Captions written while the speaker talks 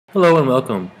Hello and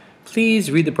welcome.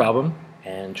 Please read the problem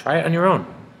and try it on your own.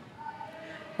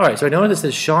 Alright, so I notice it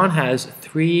says Sean has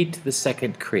 3 to the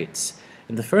second crates.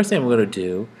 And the first thing I'm going to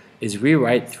do is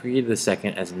rewrite 3 to the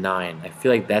second as 9. I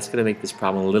feel like that's going to make this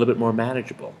problem a little bit more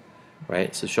manageable.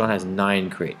 Right? So Sean has 9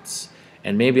 crates.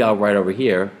 And maybe I'll write over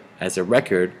here, as a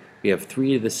record, we have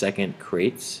 3 to the second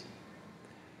crates,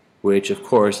 which of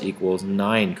course equals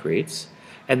 9 crates.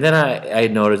 And then I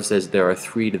notice it says there are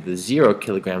 3 to the 0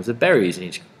 kilograms of berries in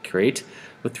each crate.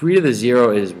 But 3 to the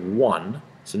 0 is 1.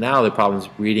 So now the problem's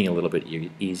reading a little bit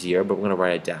easier, but we're going to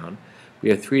write it down. We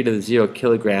have 3 to the 0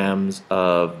 kilograms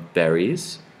of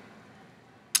berries.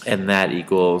 And that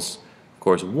equals, of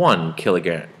course, 1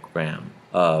 kilogram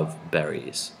of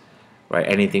berries. Right?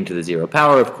 Anything to the 0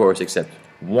 power, of course, except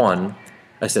 0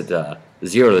 to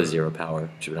the 0 power,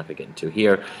 which we're not going to get into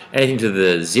here. Anything to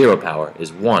the 0 power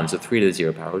is 1, so 3 to the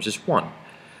 0 power is just 1.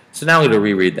 So now I'm going to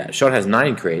reread that. Sean has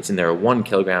 9 crates, and there are 1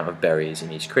 kilogram of berries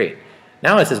in each crate.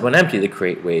 Now it says when empty, the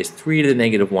crate weighs 3 to the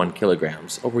negative 1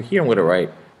 kilograms. Over here I'm going to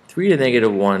write 3 to the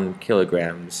negative 1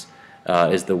 kilograms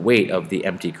is the weight of the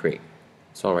empty crate.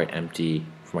 So I'll write empty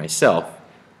for myself,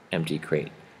 empty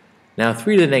crate. Now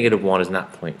 3 to the negative 1 is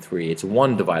not 0.3, it's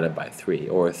 1 divided by 3,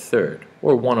 or a third,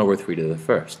 or 1 over 3 to the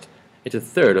first. It's a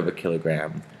third of a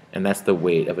kilogram, and that's the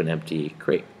weight of an empty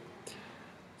crate.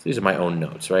 So these are my own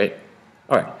notes, right?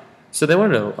 Alright, so they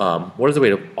want to know what is the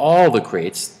weight of all the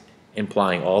crates,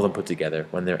 implying all of them put together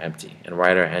when they're empty, and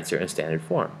write our answer in standard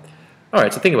form.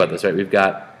 Alright, so think about this, right? We've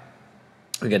got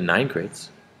 9 crates,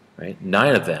 right?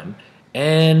 9 of them,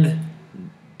 and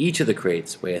each of the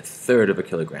crates weigh a third of a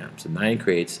kilogram. So 9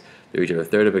 crates, they're each of a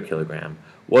third of a kilogram.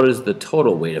 What is the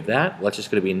total weight of that? Well, that's just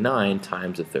going to be 9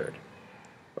 times a third.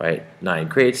 Right? 9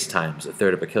 crates times a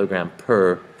third of a kilogram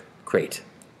per crate.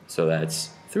 So that's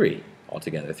 3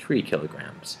 altogether, 3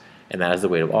 kilograms. And that is the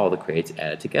weight of all the crates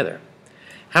added together.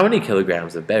 How many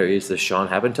kilograms of berries does Sean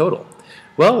have in total?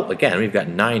 Well, again, we've got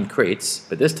 9 crates,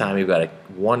 but this time we've got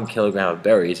 1 kilogram of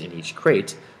berries in each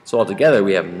crate. So altogether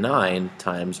we have 9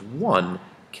 times 1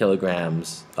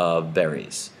 kilograms of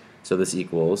berries. So this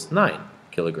equals 9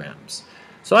 kilograms.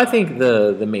 So I think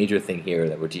the major thing here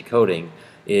that we're decoding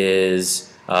is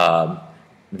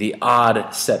the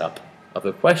odd setup of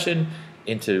the question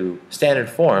into standard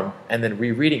form and then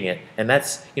rereading it, and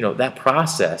that's, that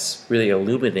process really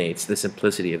illuminates the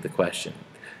simplicity of the question.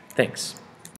 Thanks.